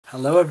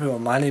Hello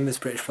everyone, my name is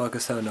British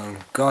Vlogger So.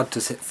 God,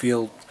 does it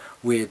feel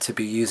weird to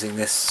be using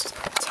this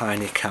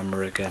tiny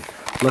camera again.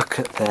 Look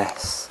at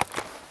this.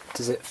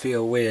 Does it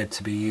feel weird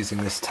to be using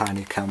this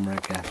tiny camera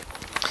again?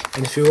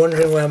 And if you're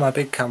wondering where my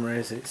big camera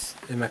is, it's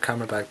in my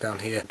camera bag down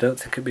here. I don't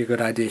think it'd be a good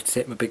idea to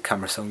take my big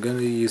camera, so I'm going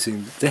to be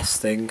using this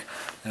thing,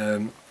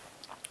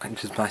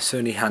 which is my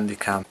Sony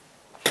Handycam.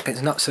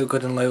 It's not so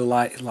good in low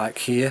light like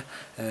here,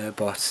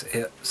 but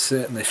it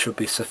certainly should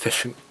be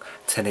sufficient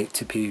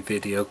 1080p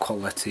video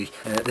quality.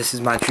 This is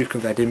my Duke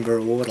of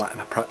Edinburgh award, like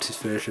my practice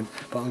version,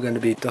 but I'm going to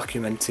be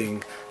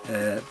documenting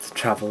the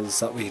travels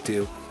that we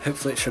do.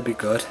 Hopefully it should be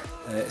good.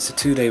 It's a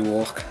 2-day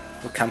walk,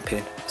 we're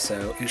camping,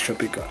 so it should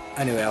be good.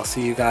 Anyway, I'll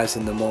see you guys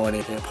in the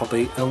morning. It'll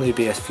probably only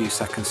be a few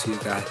seconds for you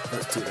guys.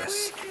 Let's do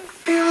this.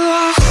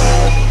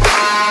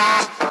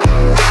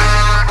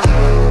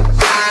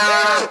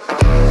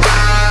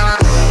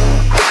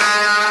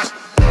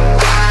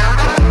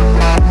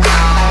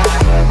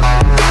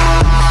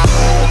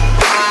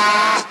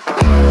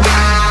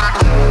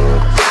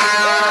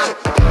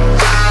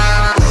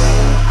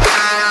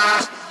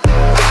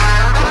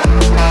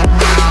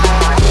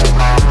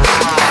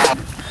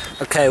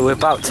 Okay, we're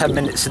about 10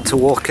 minutes into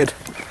walking,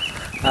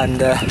 and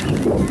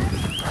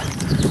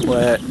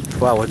we're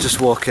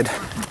just walking.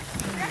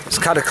 It's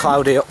kind of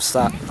cloudy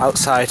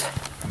outside,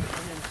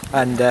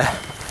 and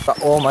got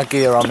all my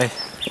gear on me,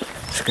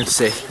 as you can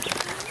see,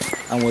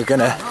 and we're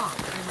gonna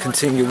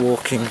continue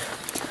walking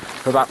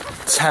for about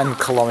 10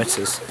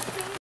 kilometers.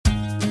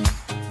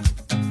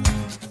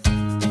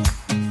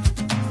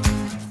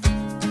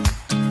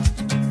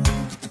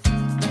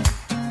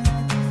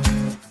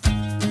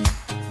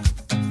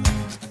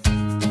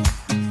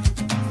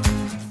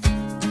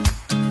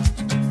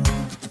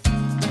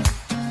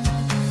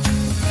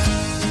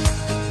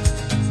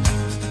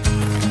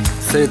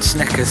 Third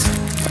Snickers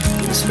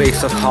in the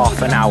space of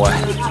half an hour.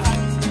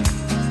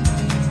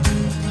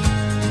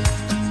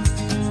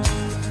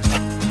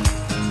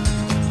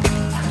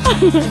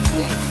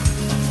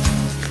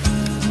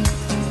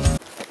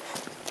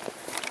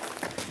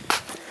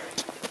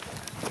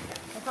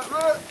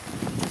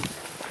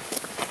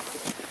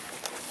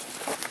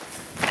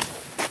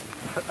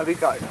 Have you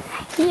got it?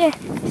 Yeah,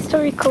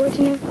 still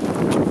recording it.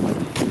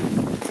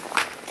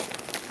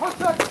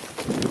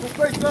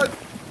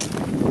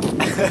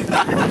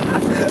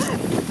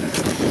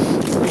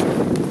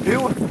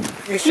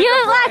 You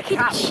look like a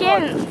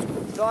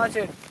chimp.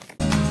 Sergeant.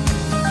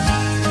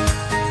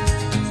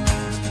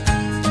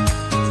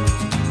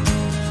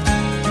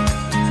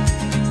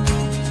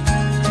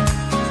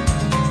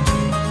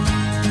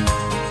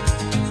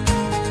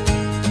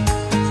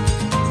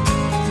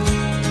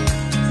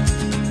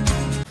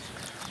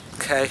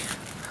 Okay,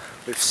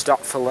 we've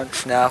stopped for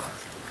lunch now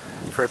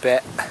for a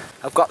bit.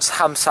 I've got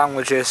ham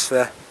sandwiches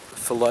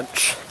for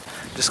lunch.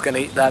 Just gonna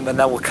eat them and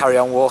then we'll carry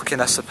on walking,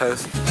 I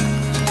suppose.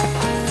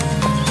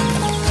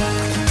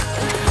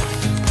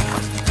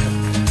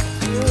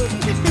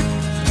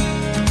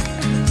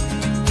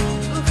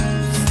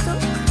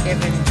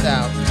 Giving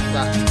down,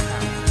 that's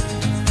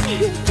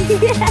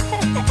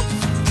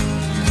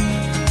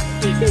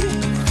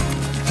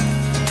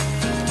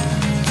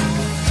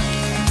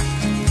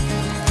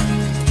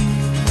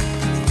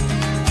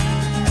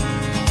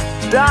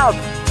Dab!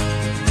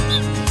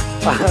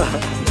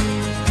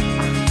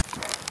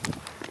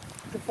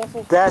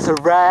 There's a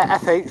rare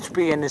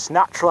FHB in its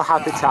natural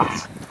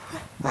habitat.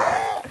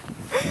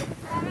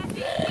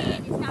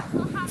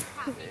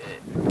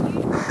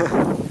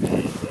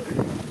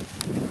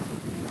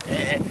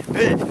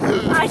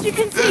 As you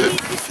can see, he's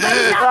just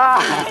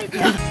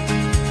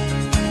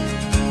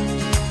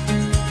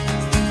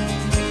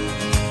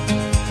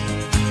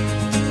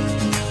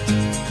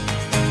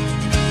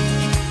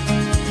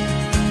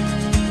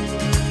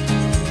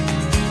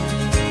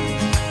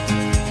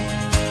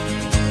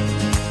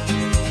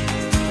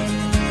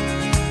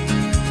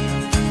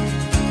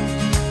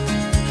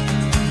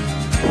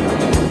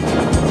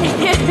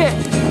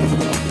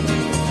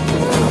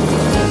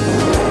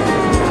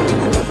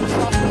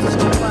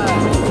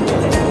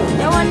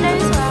no one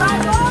knows where.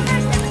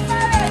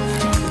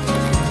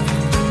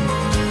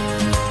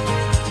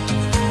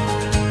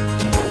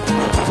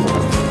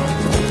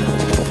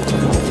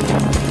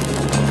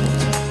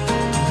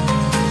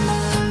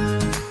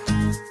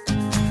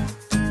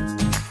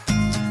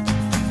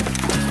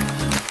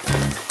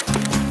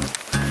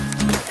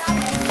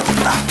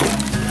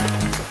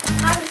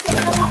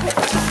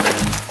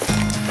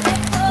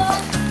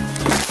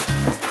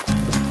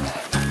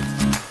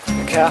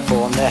 Be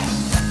careful on this.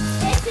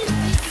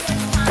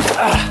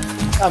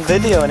 I'm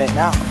videoing it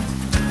now.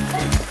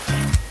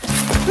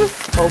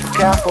 Oh, be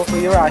careful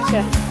with your eyes.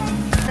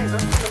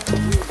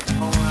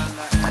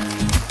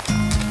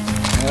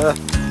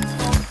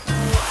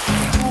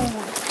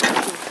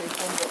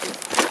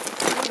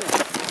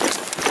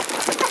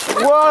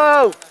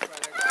 Whoa!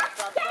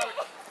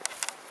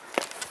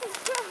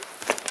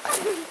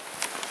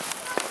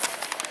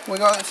 we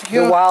got it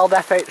secure. The wild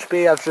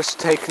FHB have just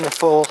taken the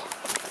fall.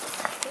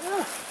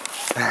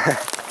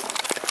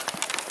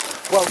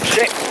 Well,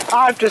 shit.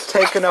 I've just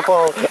taken a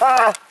ball.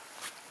 Ah!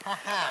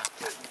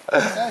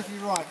 Serves you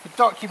right for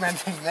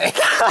documenting me.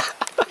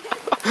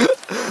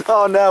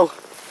 Oh no.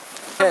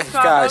 Okay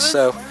guys,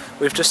 so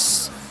we've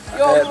just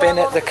been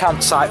at the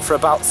campsite for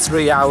about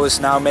 3 hours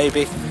now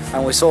maybe,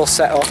 and we're all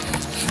set up.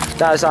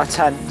 There's our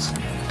tent,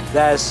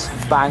 there's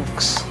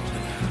Banks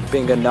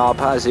being a knob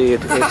as he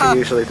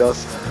usually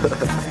does.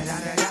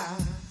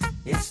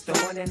 It's the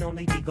one and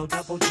only Digo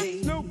Double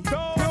G.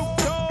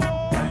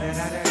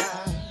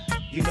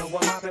 You know I'm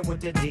mobbing with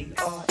the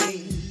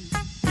D.R.E.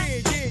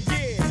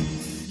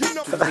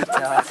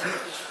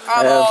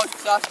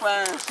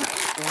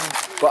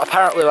 But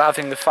apparently we're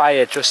having the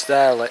fire just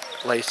there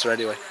later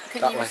anyway.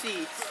 That way.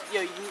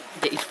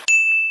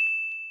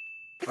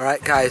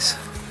 Alright guys,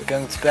 we're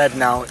going to bed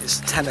now. It's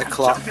 10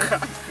 o'clock.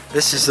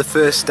 This is the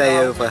first day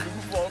over.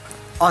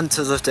 On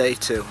to the day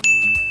 2.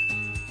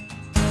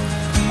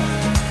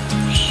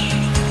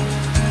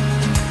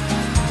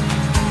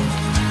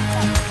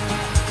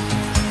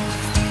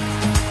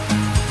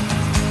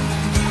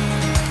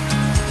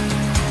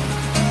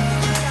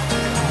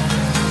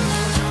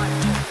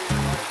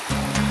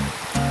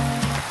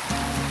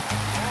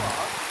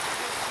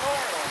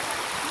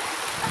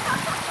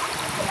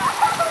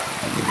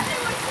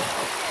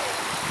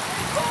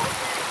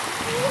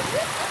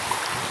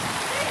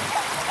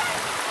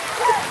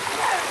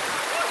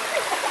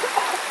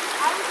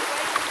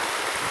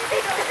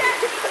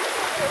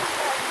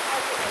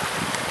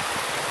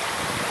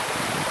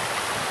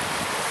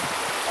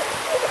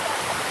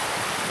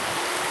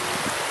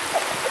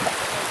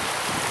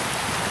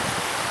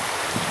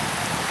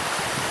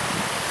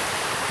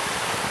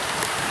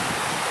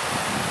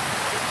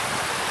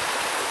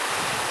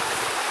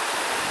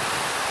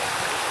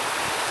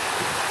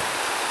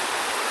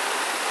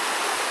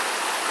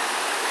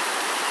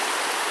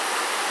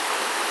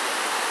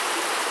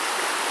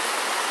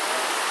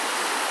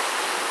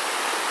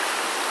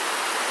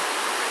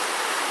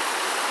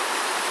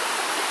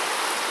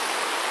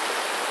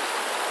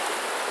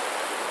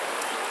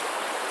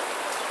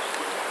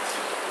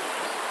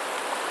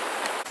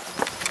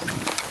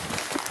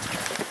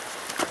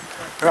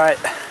 Right,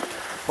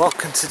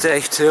 welcome to day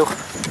 2.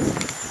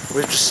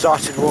 We've just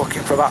started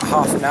walking for about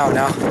half an hour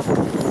now,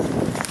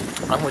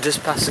 and we're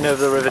just passing over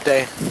the River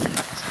Dane.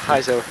 Hi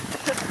Zoe.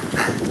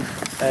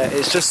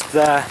 It's just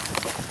there.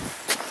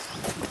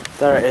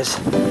 There it is.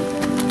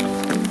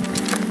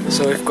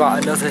 So we've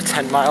got another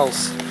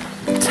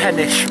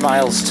 10-ish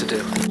miles to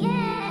do.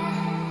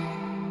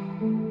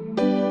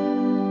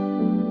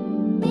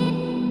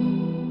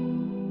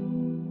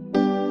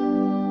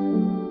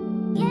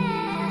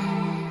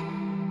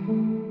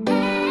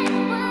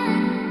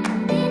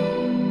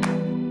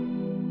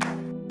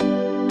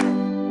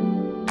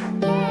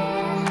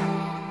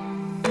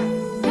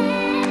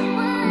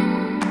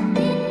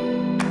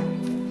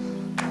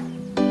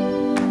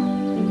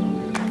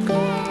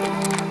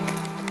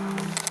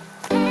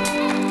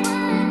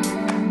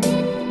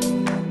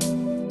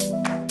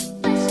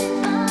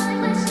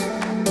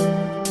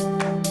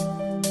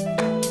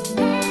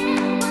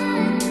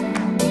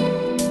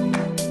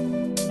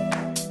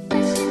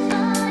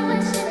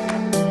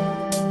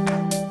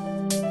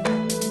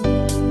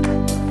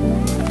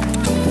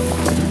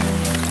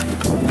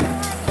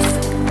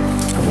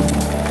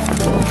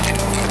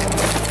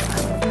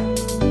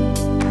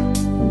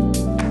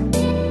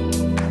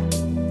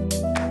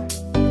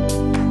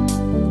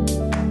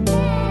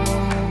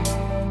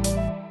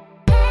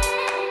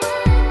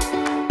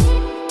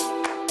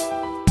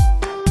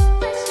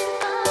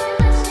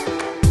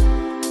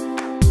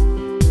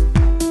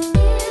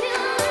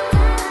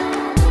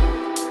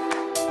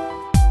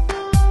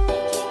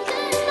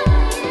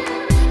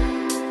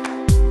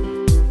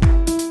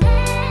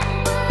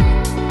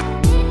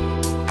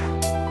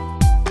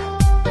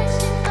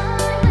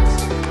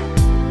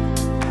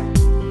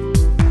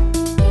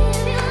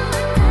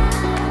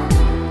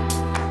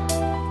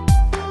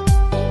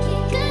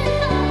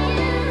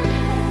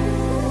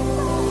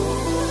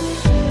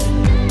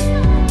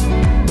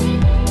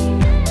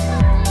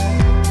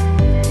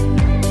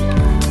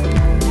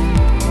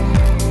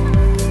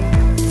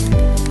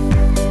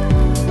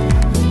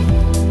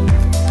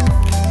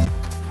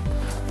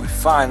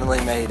 Finally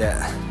made it.